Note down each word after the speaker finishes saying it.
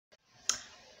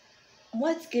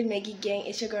What's good, Megy gang?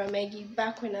 It's your girl Megy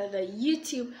back with another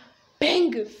YouTube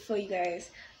banger for you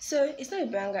guys. So it's not a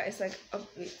banger, it's like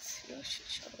updates. Yo,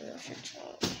 shit.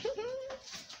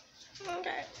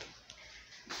 Okay.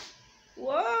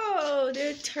 Whoa,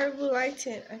 they're terrible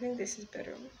lighting. I think this is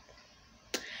better.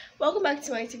 Welcome back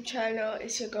to my YouTube channel.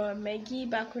 It's your girl Megy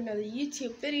back with another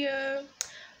YouTube video.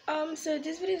 So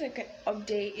this video is like an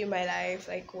update in my life,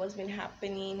 like what's been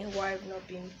happening, why I've not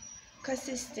been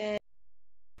consistent.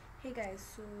 Hey guys,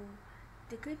 so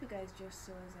the clip you guys just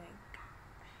saw is like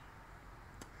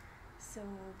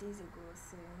some days ago,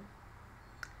 so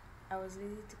I was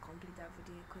lazy to complete that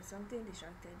video because something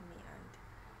distracted me and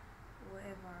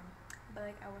whatever.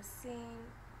 But like I was saying,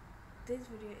 this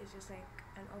video is just like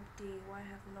an update why I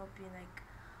have not been like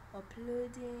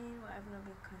uploading, why I've not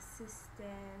been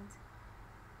consistent,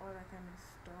 all that kind of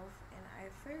stuff. And I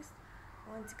first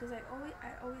want, because I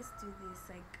always do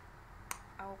this, like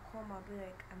I'll be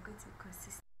like, I'm going to be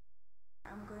consistent,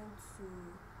 I'm going to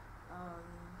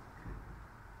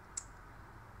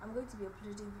be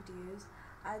uploading videos,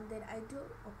 and then I do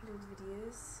upload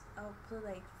videos. I'll upload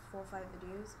like 4 or 5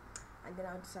 videos, and then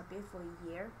I'll disappear for a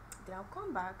year. Then I'll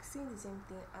come back, saying the same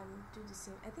thing and do the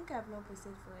same. I think I have not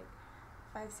posted for like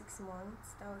 5-6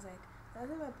 months. That was like, the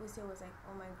last time I posted was like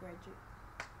on my graduate.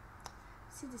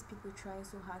 See these people trying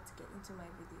so hard to get into my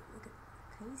video. Look at,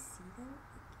 can you see them?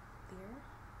 Like, there.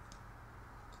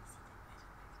 Can you see them?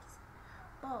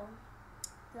 But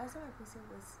the last time I posted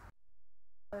was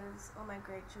on my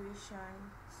graduation.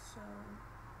 So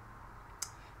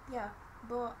yeah,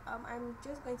 but I'm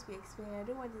just going to be explaining. I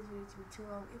don't want this video to be too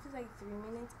long. If it's like 3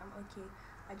 minutes, I'm okay.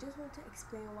 I just want to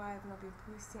explain why I've not been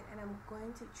posting, and I'm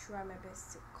going to try my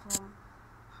best to come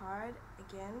hard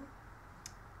again,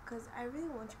 because I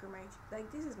really want to grow my, like,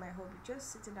 this is my hobby.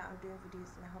 Just sitting down and doing videos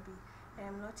is my hobby,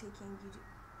 and I'm not taking YouTube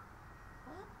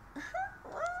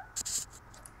what?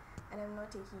 And I'm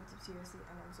not taking YouTube seriously,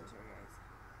 and I'm so sorry guys.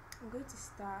 I'm going to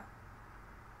start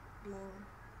being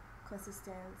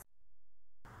consistent,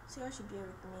 so you should bear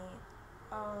with me.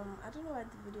 I don't know why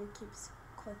the video keeps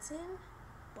cutting,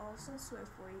 but I'll soon swear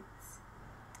for it.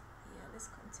 Yeah, let's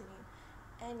continue.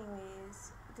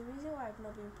 Anyways, the reason why I've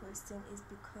not been posting is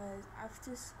because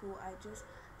after school I just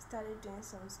started doing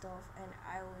some stuff and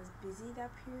I was busy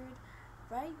that period.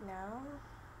 Right now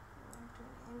I'm not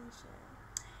doing any shit.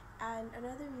 And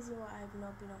another reason why I've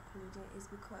not been uploading is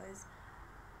because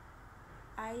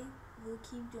I will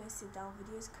keep doing sit down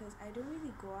videos, because I don't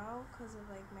really go out because of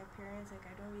like my parents. Like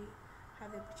I don't really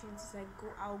have the opportunity to like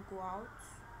go out.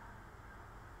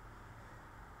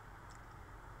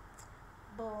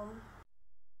 But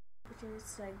opportunity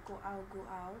to like go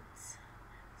out.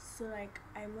 So like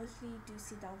I mostly do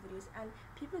sit down videos, and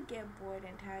people get bored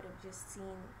and tired of just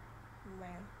seeing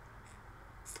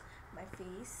my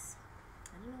face.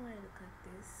 I don't know why I look like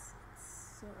this.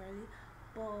 It's so early,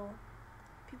 but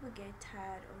people get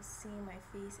tired of seeing my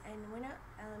face. And when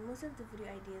most of the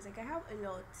video ideas, like I have a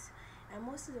lot, and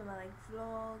most of them are like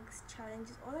vlogs,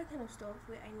 challenges, all that kind of stuff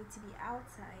where I need to be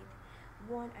outside.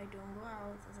 One, I don't go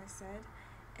out, as I said,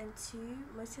 and 2,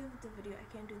 most of the video I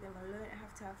can do them alone. I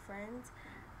have to have friends,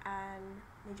 and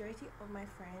majority of my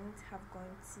friends have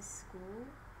gone to school.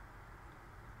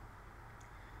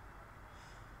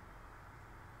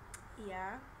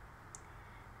 Yeah,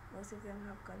 most of them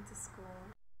have gone to school.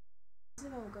 Most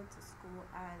of them got to school,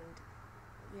 and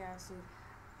yeah, so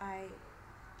I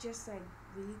just like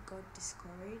really got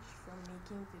discouraged from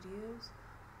making videos.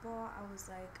 But I was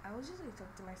just like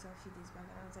talking to myself a few days back,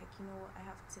 and I was like, you know what, I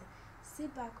have to sit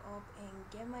back up and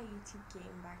get my YouTube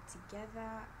game back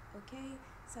together. Okay,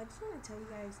 so I just want to tell you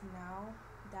guys now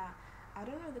that I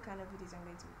don't know the kind of videos I'm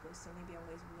going to be posting. Maybe I'm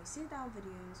going to be doing sit down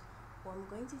videos, or I'm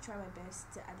going to try my best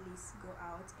to at least go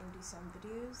out and do some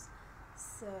videos.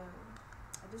 So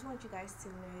I just want you guys to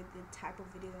know the type of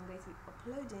videos I'm going to be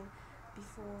uploading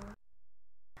before.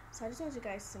 So I just want you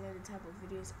guys to know the type of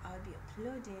videos I'll be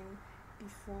uploading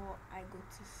before I go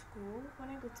to school. When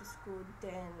I go to school,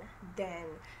 then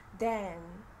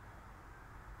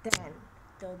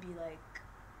there'll be like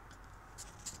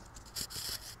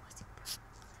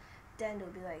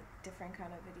different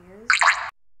kind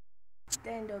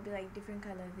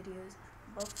of videos.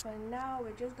 But for now,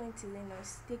 we're just going to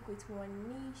stick with one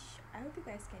niche. I hope you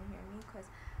guys can hear me, because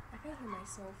I can't hear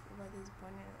myself over this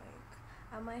bonnet. Like,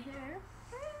 am I here?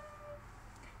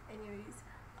 Anyways,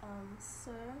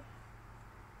 so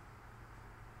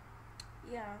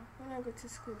yeah, when I go to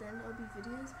school, then there'll be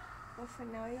videos. But for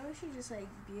now, y'all should just like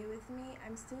bear with me.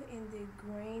 I'm still in the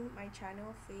growing my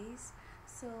channel phase,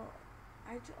 so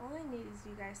all I need is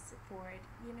you guys support.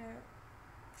 You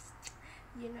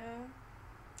know.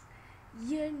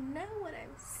 You know what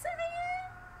I'm saying?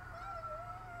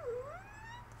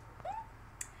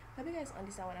 Hope you guys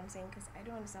understand what I'm saying, because I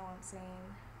don't understand what I'm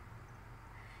saying.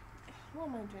 What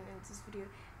am I doing in this video?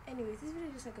 Anyways, this video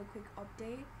is just like a quick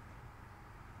update.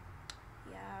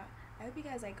 Yeah, I hope you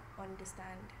guys like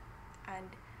understand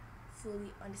and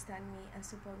fully understand me and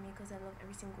support me, because I love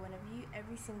every single one of you,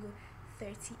 every single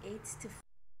 38 to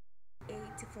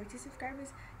 40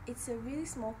 subscribers. It's a really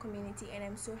small community, and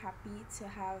I'm so happy to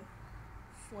have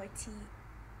 40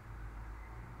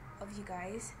 of you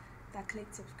guys that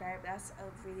clicked subscribe. That's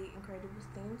a really incredible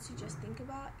thing to just think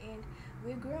about, and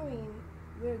we're growing.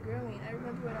 I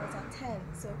remember when I was at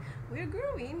 10, so we're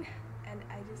growing, and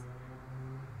I just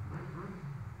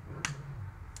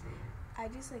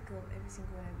like love every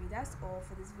single one of you. That's all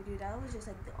for this video. That was just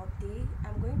like the update.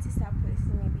 I'm going to start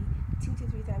posting maybe 2 to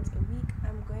 3 times a week.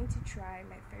 I'm going to try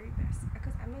my very best,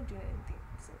 because I'm not doing anything.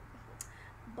 So,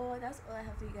 but that's all I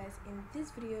have for you guys in this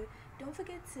video. Don't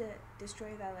forget to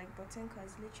destroy that like button,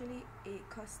 because literally it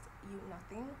costs you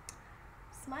nothing.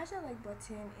 Smash that like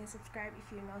button and subscribe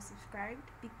if you're not subscribed,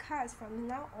 because from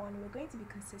now on we're going to be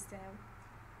consistent.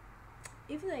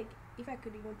 If I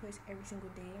could even post every single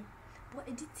day, but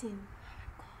editing,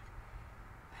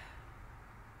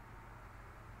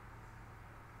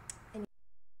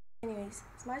 anyways,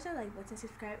 smash that like button,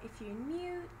 subscribe if you're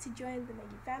new to join the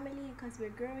Megy family, because we're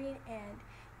growing, and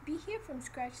be here from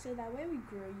scratch, so that when we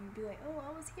grow you'll be like, oh, I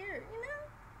was here, you know.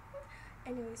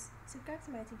 Anyways, subscribe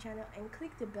to my YouTube channel and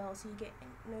click the bell so you get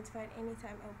notified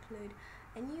anytime I upload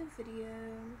a new video.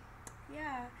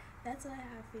 Yeah, that's all I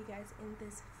have for you guys in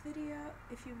this video.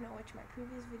 If you've not watched my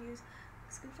previous videos,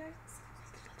 subscribe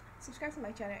to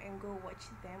my channel and go watch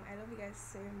them. I love you guys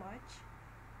so much.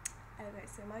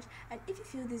 And if you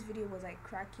feel this video was like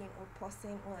cracking or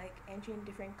pausing or like entering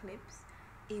different clips,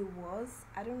 it was.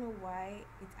 I don't know why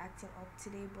it's acting up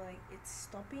today, but like it's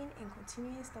stopping and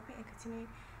continuing,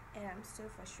 and I'm so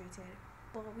frustrated.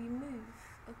 But we move,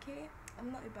 okay?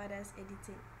 I'm not a badass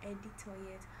editor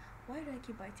yet. Why do I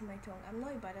keep biting my tongue? I'm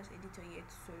not a badass editor yet,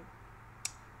 so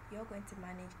you're going to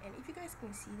manage. And if you guys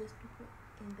can see those people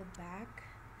in the back,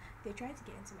 they're trying to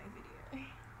get into my video.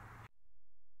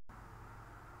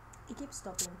 It keeps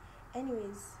stopping.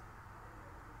 Anyways,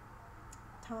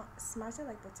 smash that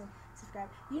like button, subscribe.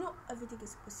 You know everything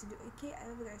is supposed to do, okay? I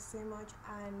love you guys so much,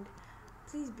 and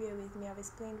please bear with me. I've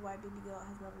explained why baby girl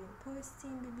has not been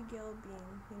posting. Baby girl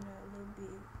being, you know, a little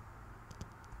bit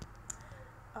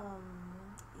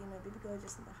baby girl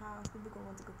just in the house. Baby girl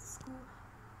want to go to school,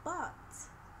 but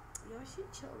y'all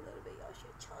should chill a little bit. Y'all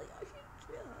should chill.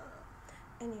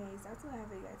 Anyways, that's all I have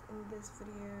for you guys in this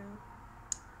video.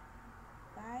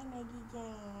 Bye, Megy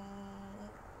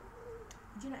gang.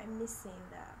 You know, I miss saying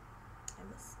that. I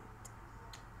miss it.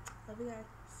 Love you guys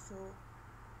so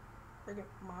very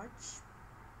much.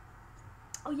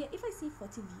 Oh yeah, if I see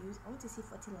 40 views, I want to see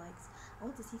 40 likes. I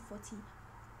want to see 40,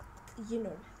 you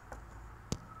know,